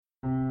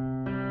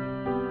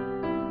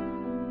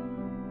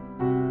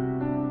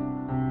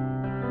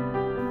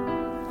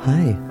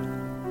Hi,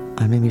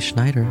 I'm Amy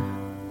Schneider,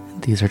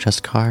 and these are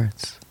just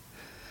cards.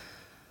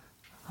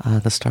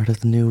 The start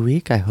of the new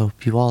week, I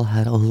hope you all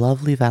had a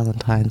lovely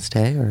Valentine's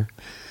Day, or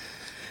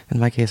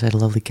in my case, I had a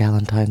lovely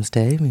Galentine's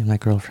Day. Me and my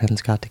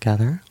girlfriends got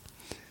together.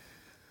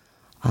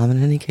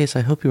 In any case,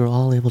 I hope you were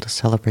all able to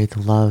celebrate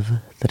the love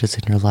that is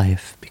in your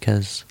life,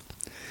 because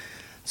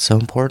it's so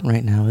important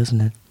right now,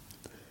 isn't it?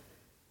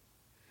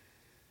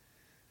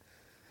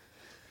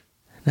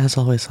 And as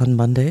always on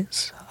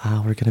Mondays,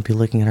 we're going to be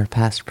looking at our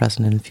past,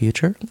 present, and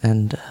future.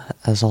 And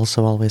as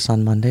also always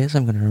on Mondays,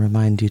 I'm going to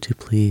remind you to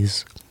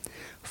please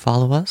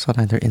follow us on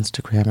either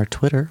Instagram or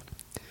Twitter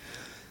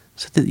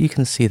so that you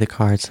can see the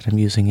cards that I'm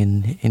using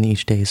in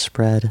each day's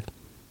spread.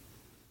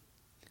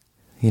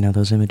 You know,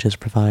 those images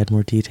provide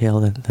more detail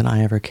than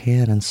I ever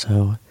can, and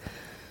so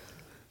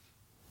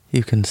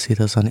you can see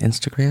those on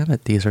Instagram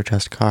at These Are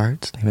Just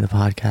Cards, name of the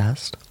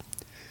podcast.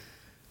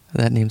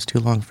 That name's too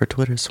long for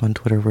Twitter, so on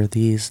Twitter we're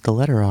the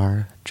letter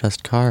R,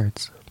 Just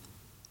Cards.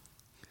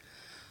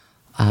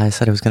 I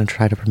said I was going to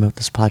try to promote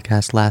this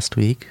podcast last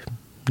week.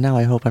 Now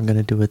I hope I'm going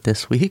to do it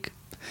this week.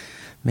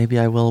 Maybe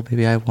I will,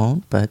 maybe I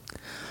won't, but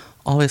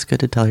always good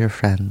to tell your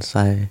friends.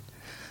 I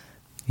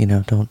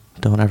don't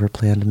ever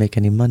plan to make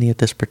any money at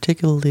this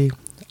particularly,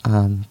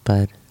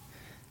 but,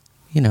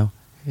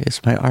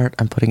 it's my art.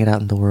 I'm putting it out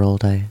in the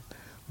world. I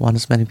want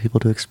as many people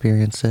to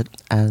experience it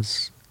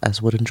as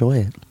would enjoy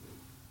it.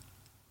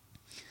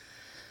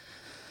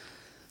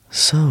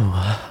 So,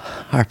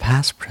 our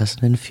past,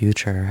 present, and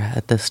future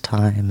at this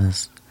time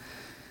is,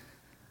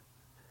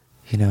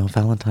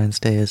 Valentine's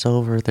Day is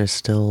over. There's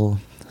still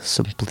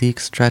some bleak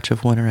stretch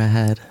of winter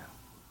ahead.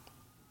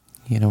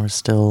 We're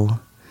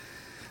still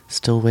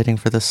waiting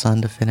for the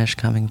sun to finish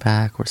coming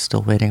back. We're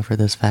still waiting for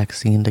this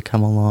vaccine to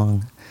come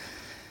along.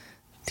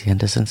 The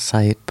end is in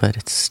sight, but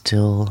it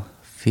still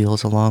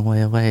feels a long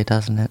way away,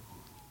 doesn't it?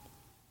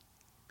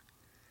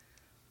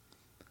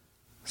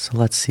 So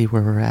let's see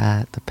where we're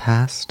at. The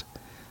past,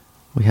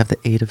 we have the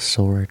Eight of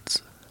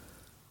Swords.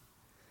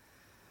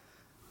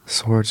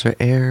 Swords are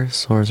air,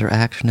 swords are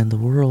action in the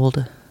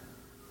world,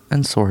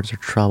 and swords are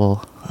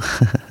trouble.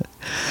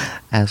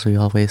 As we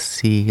always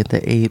see, in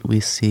the Eight we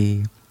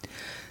see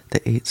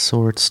the 8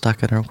 swords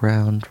stuck in a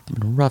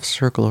rough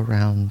circle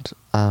around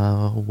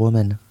a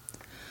woman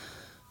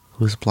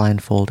who's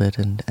blindfolded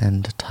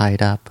and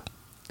tied up.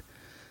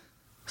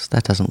 So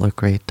that doesn't look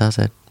great, does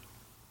it?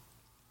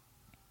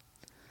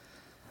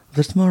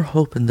 There's more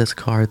hope in this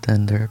card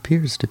than there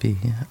appears to be,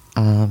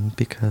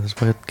 because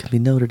what can be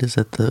noted is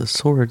that the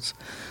swords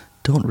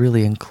don't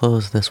really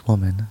enclose this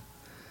woman.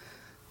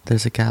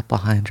 There's a gap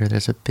behind her,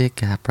 there's a big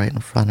gap right in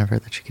front of her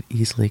that she could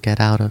easily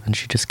get out of, and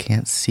she just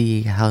can't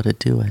see how to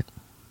do it.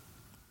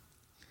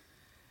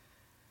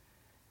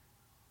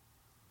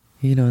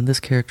 And this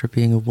character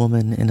being a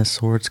woman in a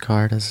swords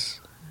card is,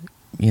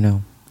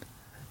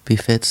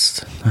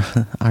 befits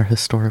our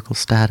historical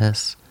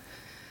status.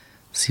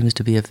 Seems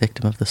to be a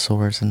victim of the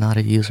swords and not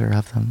a user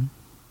of them.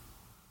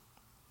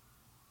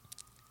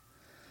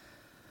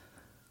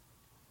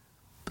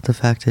 But the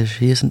fact is,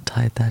 she isn't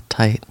tied that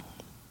tight.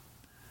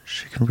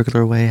 She can wriggle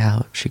her way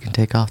out, she can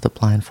take off the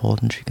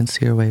blindfold, and she can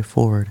see her way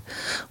forward.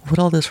 What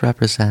all this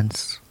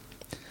represents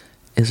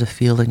is a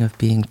feeling of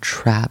being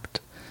trapped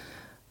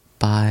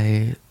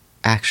by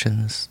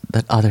actions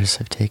that others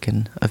have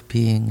taken, of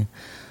being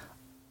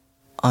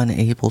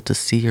unable to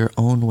see your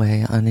own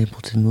way,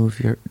 unable to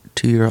move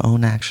to your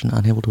own action,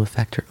 unable to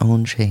affect your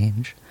own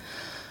change,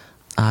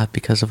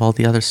 because of all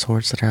the other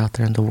swords that are out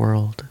there in the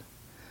world,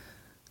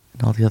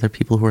 and all the other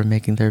people who are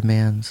making their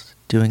demands,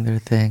 doing their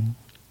thing,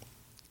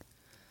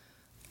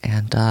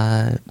 and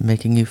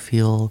making you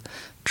feel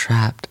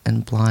trapped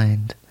and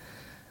blind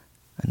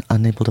and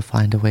unable to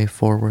find a way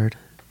forward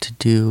to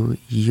do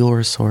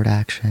your sword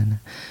action,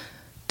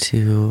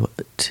 to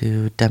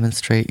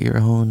demonstrate your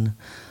own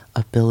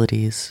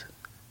abilities,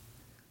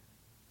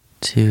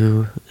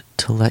 to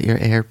let your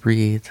air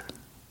breathe,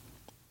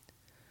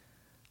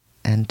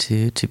 and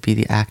to be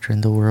the actor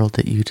in the world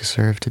that you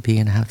deserve to be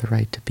and have the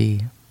right to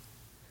be.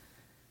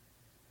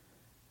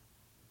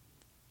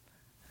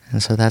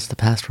 And so that's the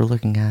past we're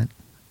looking at.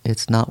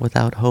 It's not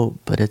without hope,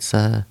 but it's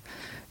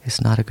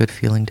not a good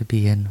feeling to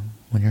be in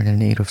when you're in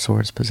an Eight of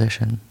Swords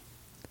position.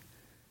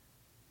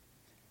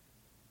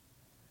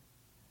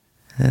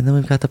 And then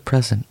we've got the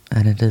present,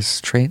 and it is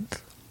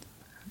strength.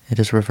 It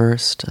is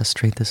reversed.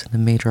 Strength is in the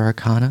major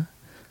arcana.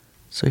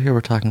 So here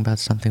we're talking about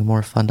something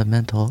more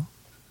fundamental.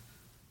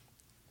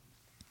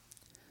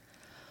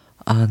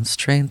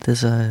 Strength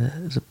is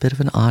a bit of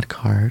an odd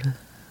card.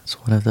 It's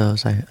one of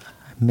those, I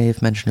may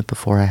have mentioned it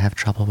before, I have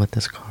trouble with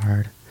this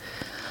card.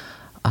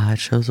 It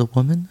shows a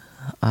woman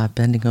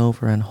bending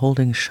over and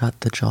holding shut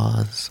the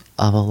jaws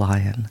of a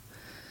lion.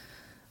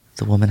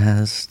 The woman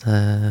has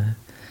the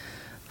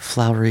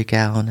flowery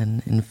gown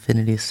and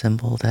infinity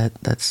symbol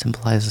that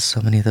symbolizes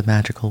so many of the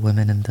magical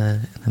women in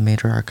the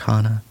major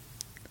arcana.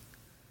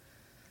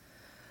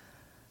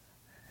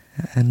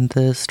 And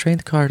the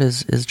strength card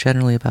is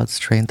generally about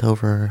strength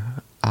over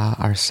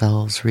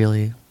ourselves,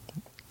 really,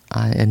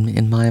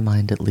 in my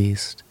mind at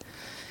least.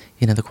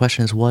 The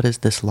question is, what is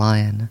this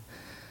lion?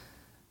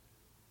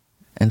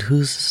 And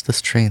whose the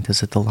strength?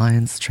 Is it the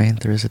lion's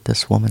strength, or is it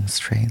this woman's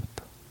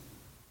strength?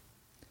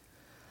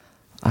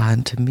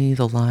 And to me,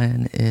 the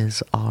lion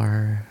is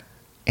our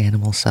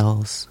animal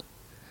selves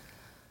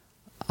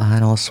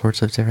in all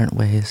sorts of different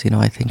ways.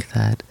 I think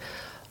that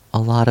a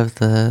lot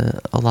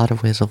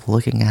of ways of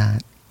looking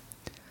at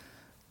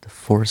the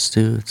four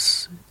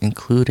suits,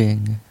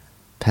 including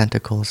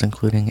pentacles,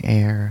 including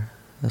air,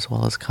 as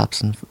well as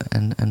cups and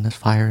the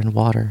fire and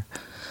water,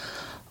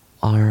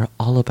 are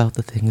all about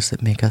the things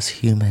that make us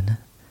human,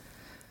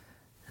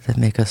 that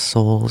make us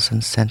souls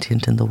and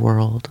sentient in the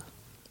world.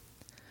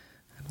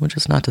 Which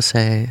is not to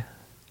say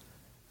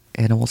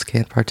animals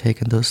can't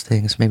partake in those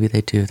things. Maybe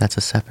they do. That's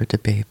a separate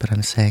debate. But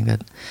I'm saying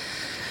that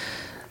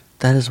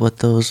it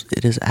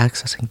is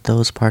accessing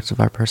those parts of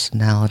our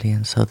personality.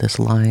 And so this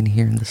line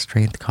here in the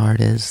Strength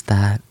card is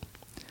that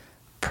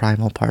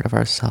primal part of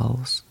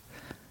ourselves.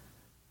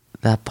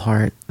 That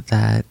part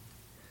that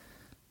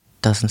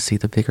doesn't see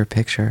the bigger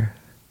picture.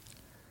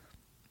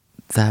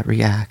 That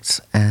reacts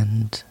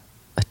and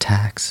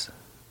attacks,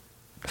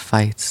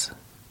 fights,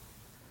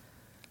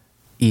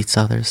 eats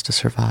others to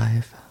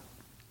survive.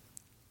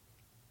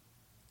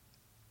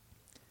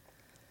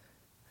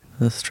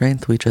 The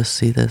Strength, we just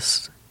see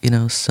this,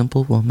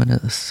 simple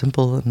woman,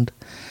 simple, and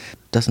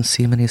doesn't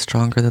seem any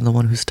stronger than the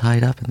one who's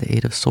tied up in the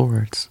Eight of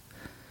Swords.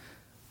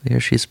 There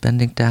she's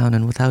bending down,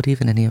 and without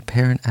even any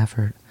apparent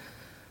effort,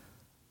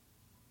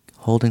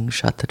 holding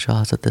shut the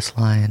jaws of this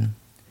lion,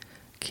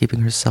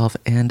 keeping herself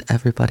and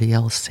everybody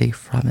else safe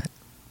from it.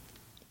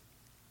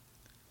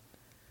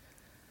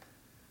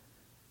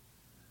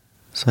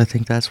 So I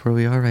think that's where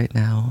we are right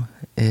now,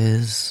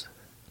 is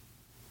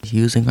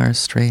using our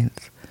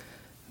strength,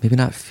 maybe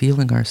not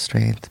feeling our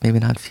strength, maybe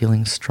not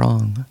feeling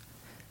strong,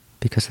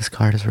 because this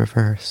card is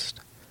reversed.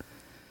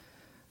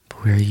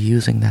 But we're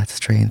using that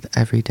strength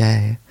every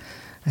day,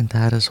 and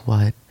that is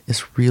what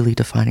is really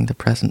defining the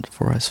present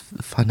for us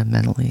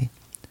fundamentally.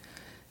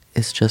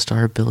 It's just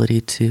our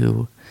ability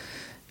to,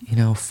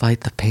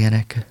 fight the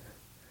panic,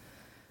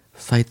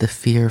 fight the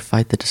fear,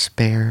 fight the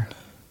despair,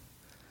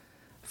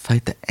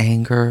 fight the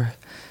anger,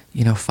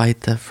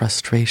 fight the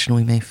frustration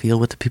we may feel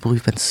with the people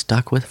we've been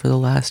stuck with for the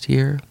last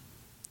year.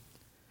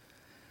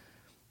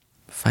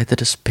 Fight the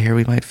despair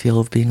we might feel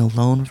of being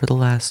alone for the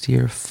last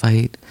year.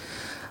 Fight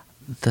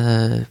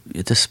the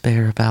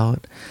despair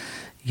about,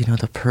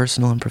 the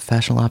personal and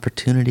professional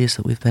opportunities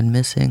that we've been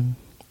missing.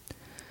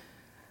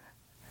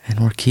 And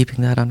we're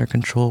keeping that under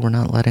control. We're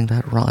not letting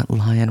that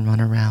lion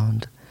run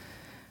around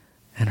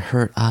and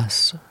hurt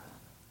us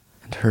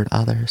and hurt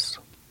others.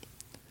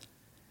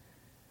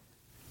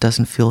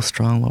 Doesn't feel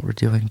strong what we're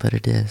doing, but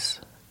it is.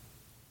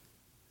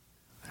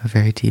 In a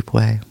very deep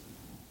way.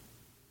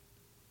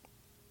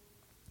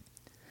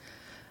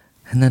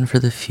 And then for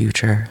the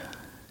future.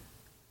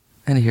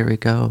 And here we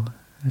go.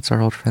 It's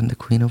our old friend, the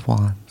Queen of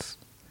Wands.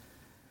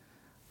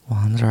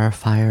 Wands are our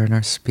fire and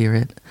our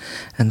spirit,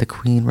 and the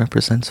Queen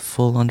represents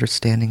full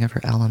understanding of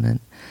her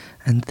element,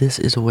 and this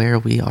is where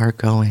we are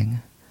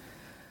going.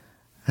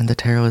 And the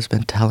tarot has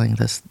been telling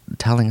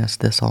us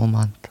this all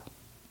month.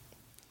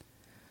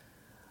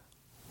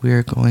 We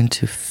are going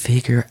to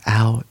figure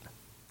out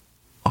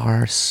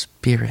our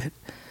spirit,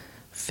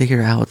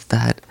 figure out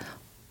that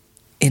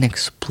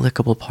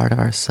inexplicable part of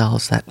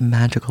ourselves, that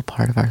magical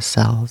part of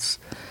ourselves,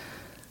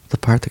 the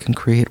part that can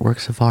create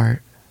works of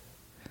art,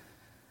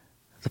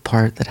 the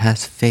part that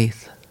has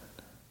faith,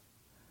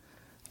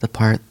 the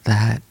part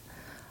that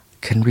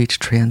can reach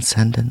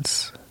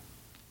transcendence,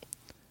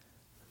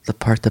 the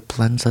part that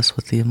blends us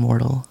with the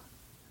immortal.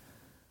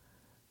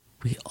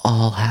 We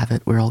all have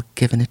it. We're all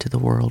given it to the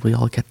world. We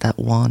all get that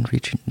wand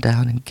reaching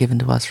down and given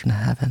to us from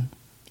heaven.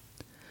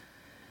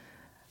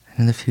 And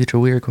in the future,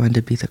 we are going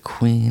to be the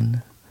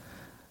Queen,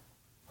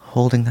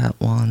 holding that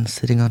wand,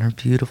 sitting on her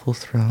beautiful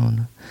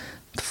throne.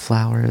 The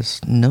flowers.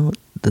 Note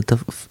that the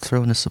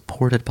throne is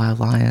supported by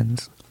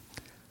lions.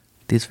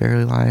 These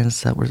very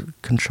lions that we're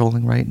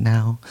controlling right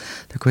now,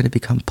 they're going to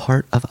become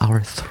part of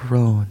our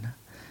throne.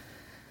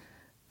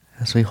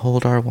 As we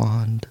hold our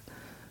wand,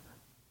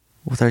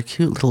 with our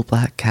cute little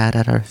black cat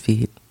at our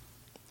feet.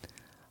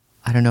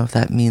 I don't know if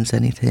that means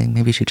anything.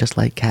 Maybe she just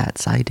likes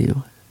cats. I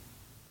do.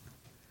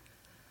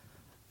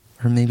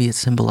 Or maybe it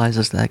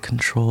symbolizes that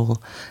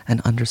control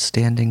and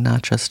understanding,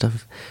 not just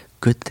of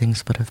good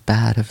things, but of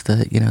bad, of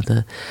the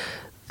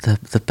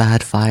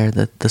bad fire,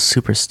 the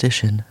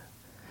superstition,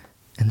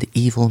 and the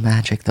evil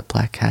magic that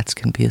black cats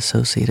can be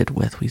associated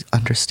with. We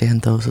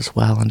understand those as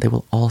well, and they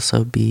will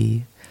also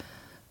be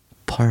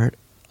part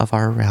of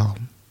our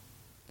realm.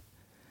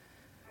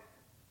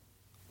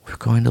 We're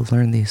going to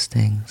learn these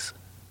things.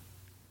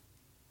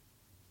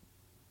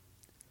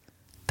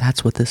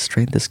 That's what this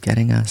strength is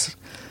getting us.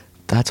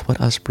 That's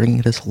what us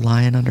bringing this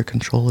lion under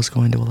control is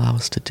going to allow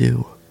us to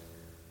do.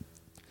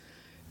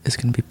 It's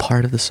going to be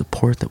part of the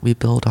support that we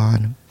build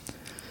on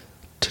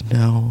to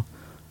know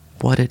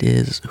what it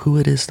is, who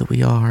it is that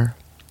we are,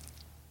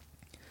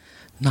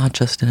 not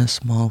just in a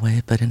small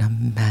way, but in a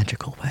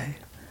magical way.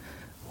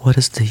 What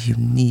is the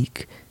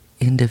unique,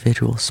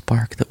 individual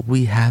spark that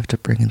we have to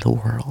bring in the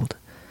world.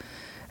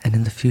 And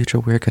in the future,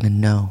 we're going to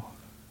know.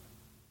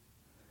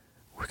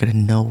 We're going to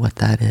know what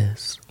that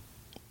is.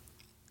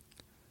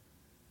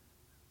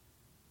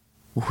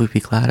 Will we be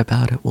glad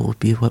about it? Will it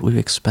be what we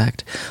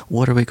expect?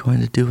 What are we going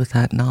to do with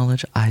that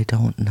knowledge? I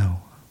don't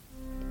know.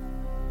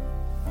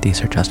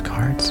 These are just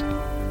cards.